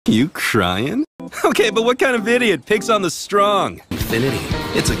You crying? Okay, but what kind of idiot picks on the strong? Infinity.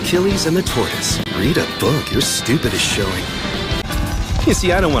 It's Achilles and the tortoise. Read a book. Your stupid is showing. You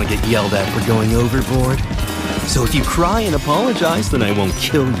see, I don't want to get yelled at for going overboard. So if you cry and apologize, then I won't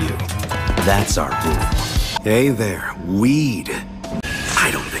kill you. That's our rule. Hey there, weed. I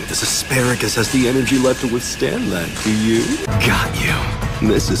don't think this asparagus has the energy left to withstand that, do you? Got you.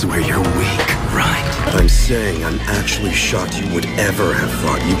 This is where you're weak, right? I'm saying I'm actually shocked you would ever have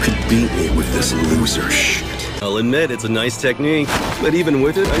thought you could beat me with this loser shit. I'll admit it's a nice technique, but even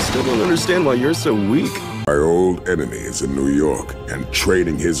with it, I still don't understand why you're so weak. My old enemy is in New York and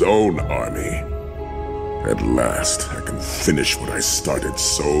training his own army. At last, I can finish what I started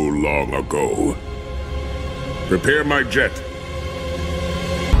so long ago. Prepare my jet.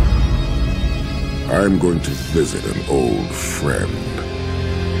 I'm going to visit an old friend.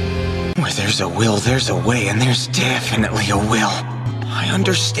 Where there's a will, there's a way, and there's definitely a will. I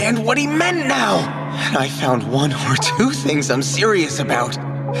understand what he meant now. And I found one or two things I'm serious about.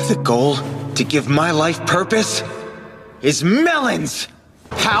 The goal to give my life purpose is melons.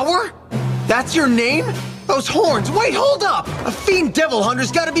 Power? That's your name? Those horns, wait, hold up! A fiend devil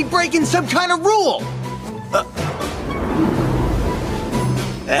hunter's gotta be breaking some kind of rule!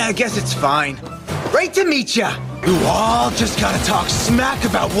 I guess it's fine. Great to meet ya! You all just gotta talk smack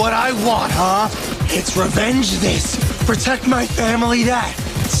about what I want, huh? It's revenge this, protect my family that,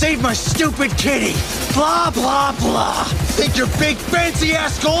 save my stupid kitty, blah blah blah. Think your big fancy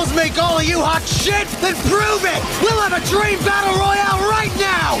ass goals make all of you hot shit? Then prove it! We'll have a dream battle royale right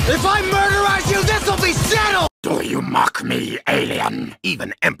now! If I murderize you, this'll be settled! Do you mock me, alien?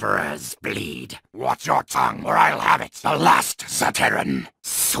 Even emperors bleed. Watch your tongue or I'll have it. The last Satyran.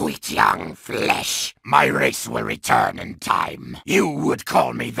 Sweet young flesh. My race will return in time. You would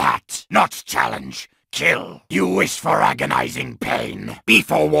call me that. Not challenge. Kill. You wish for agonizing pain. Be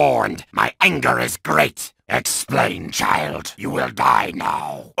forewarned. My anger is great. Explain, child. You will die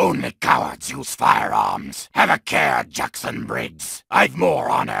now. Only cowards use firearms. Have a care, Jackson Briggs. I've more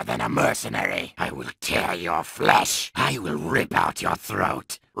honor than a mercenary. I will tear your flesh. I will rip out your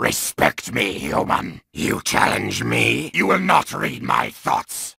throat. Respect me, human. You challenge me, you will not read my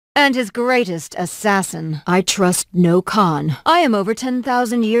thoughts. And his greatest assassin. I trust no Khan. I am over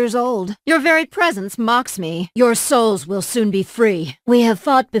 10,000 years old. Your very presence mocks me. Your souls will soon be free. We have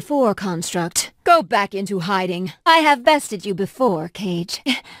fought before, Construct. Go back into hiding. I have bested you before, Cage.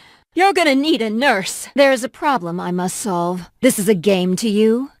 You're gonna need a nurse. There is a problem I must solve. This is a game to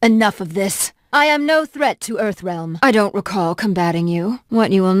you. Enough of this. I am no threat to Earthrealm. I don't recall combating you.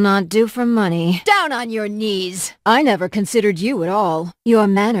 What you will not do for money. Down on your knees! I never considered you at all. Your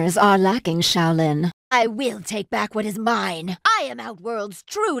manners are lacking, Shaolin. I will take back what is mine. I am Outworld's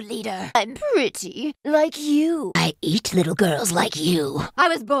true leader. I'm pretty, like you. I eat little girls like you. I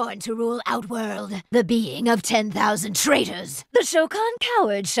was born to rule Outworld, the being of 10,000 traitors. The Shokan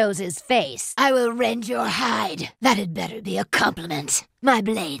coward shows his face. I will rend your hide. That'd better be a compliment. My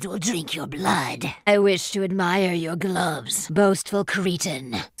blade will drink your blood. I wish to admire your gloves, boastful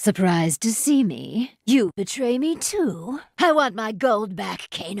cretin. Surprised to see me? You betray me too? I want my gold back,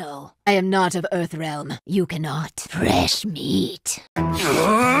 Kano. I am not of Earthrealm. You cannot. Fresh meat.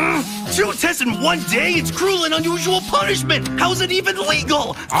 2 tests in 1 day? It's cruel and unusual punishment! How's it even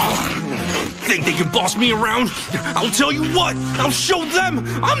legal? Think they can boss me around? I'll tell you what! I'll show them!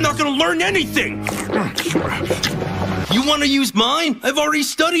 I'm not gonna learn anything! You wanna use mine? I've already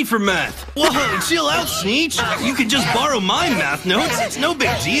studied for math. Whoa, chill out, Sneech. You can just borrow my math notes. It's no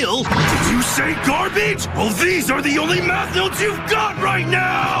big deal. Did you say garbage? Well, these are the only math notes you've got right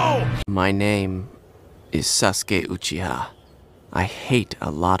now! My name is Sasuke Uchiha. I hate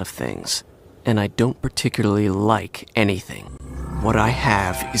a lot of things, and I don't particularly like anything. What I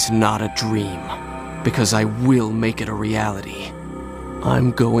have is not a dream, because I will make it a reality.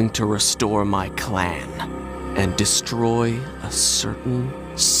 I'm going to restore my clan and destroy a certain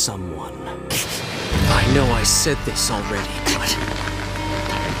someone. I know I said this already,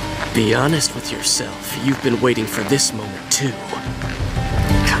 but be honest with yourself. You've been waiting for this moment too.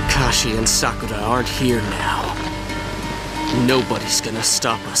 Kakashi and Sakura aren't here now. Nobody's gonna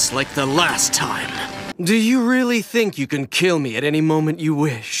stop us like the last time. Do you really think you can kill me at any moment you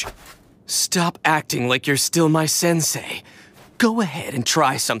wish? Stop acting like you're still my sensei. Go ahead and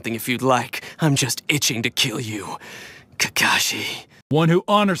try something if you'd like. I'm just itching to kill you, Kakashi. One who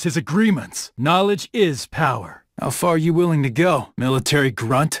honors his agreements. Knowledge is power. How far are you willing to go, military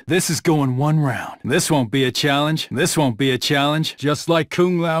grunt? This is going 1 round. This won't be a challenge. This won't be a challenge. Just like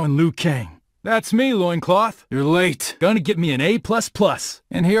Kung Lao and Liu Kang. That's me, Loincloth. You're late. Gonna get me an A++.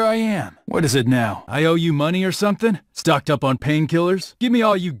 And here I am. What is it now? I owe you money or something? Stocked up on painkillers? Give me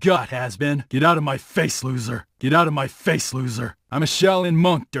all you got, has-been. Get out of my face, loser. Get out of my face, loser. I'm a Shaolin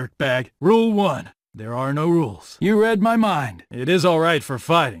monk, dirtbag. Rule 1. There are no rules. You read my mind. It is alright for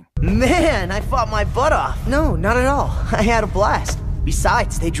fighting. Man, I fought my butt off. No, not at all. I had a blast.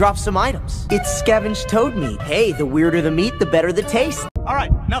 Besides, they dropped some items. It's scavenged toad meat. Hey, the weirder the meat, the better the taste. All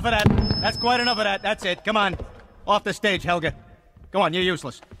right, enough of that. That's quite enough of that. That's it. Come on. Off the stage, Helga. Go on, you're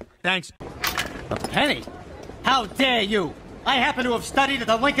useless. Thanks. A penny? How dare you? I happen to have studied at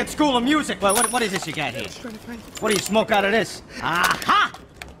the Lincoln School of Music. Well, what is this you got here? What do you smoke out of this? Aha!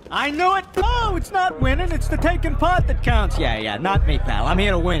 I knew it! Oh, it's not winning, it's the taking part that counts. Yeah, not me, pal. I'm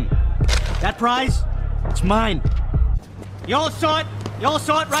here to win. That prize, it's mine. You all saw it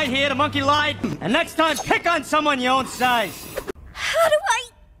right here, the monkey lied. And next time, pick on someone your own size. How do I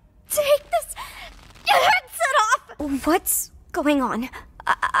take this headset off? What's going on?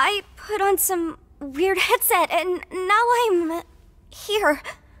 I put on some weird headset and now I'm here.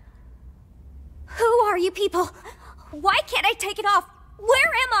 Who are you people? Why can't I take it off? Where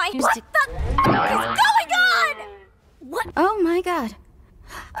am I? What the is going on? What? Oh my god.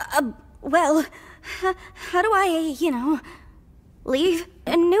 Well, how do I, leave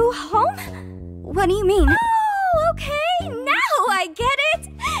a new home? What do you mean? Oh, okay, now I get it!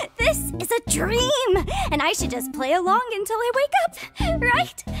 This is a dream, and I should just play along until I wake up,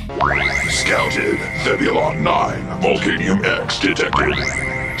 right? Scouted, Zebulon 9, Volcanium X detected.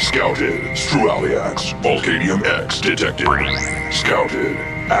 Scouted, Strualiax, Volcanium X detected. Scouted,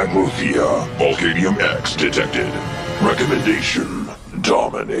 Agrothea, Volcanium X detected. Recommendation,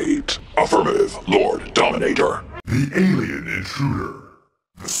 dominate. Affirmative, Lord Dominator. The alien intruder.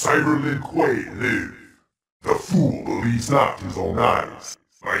 The Cyberlin Quay live. The fool believes not his own eyes.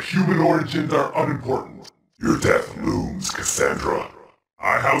 My human origins are unimportant. Your death looms, Cassandra.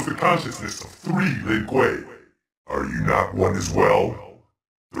 I house the consciousness of 3 Lin Kuei. Are you not one as well?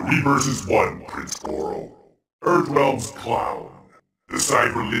 The Reavers is one, Prince Goro. Earthrealm's clown. The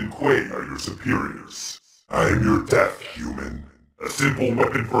Cyber Lin Kuei are your superiors. I am your death, human. A simple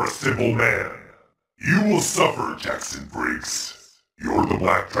weapon for a simple man. You will suffer, Jackson Briggs. You're the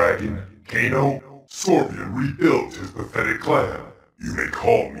Black Dragon, Kano. Scorpion rebuilt his pathetic clan. You may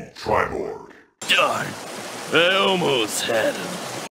call me Triborg. Darn, I almost had him.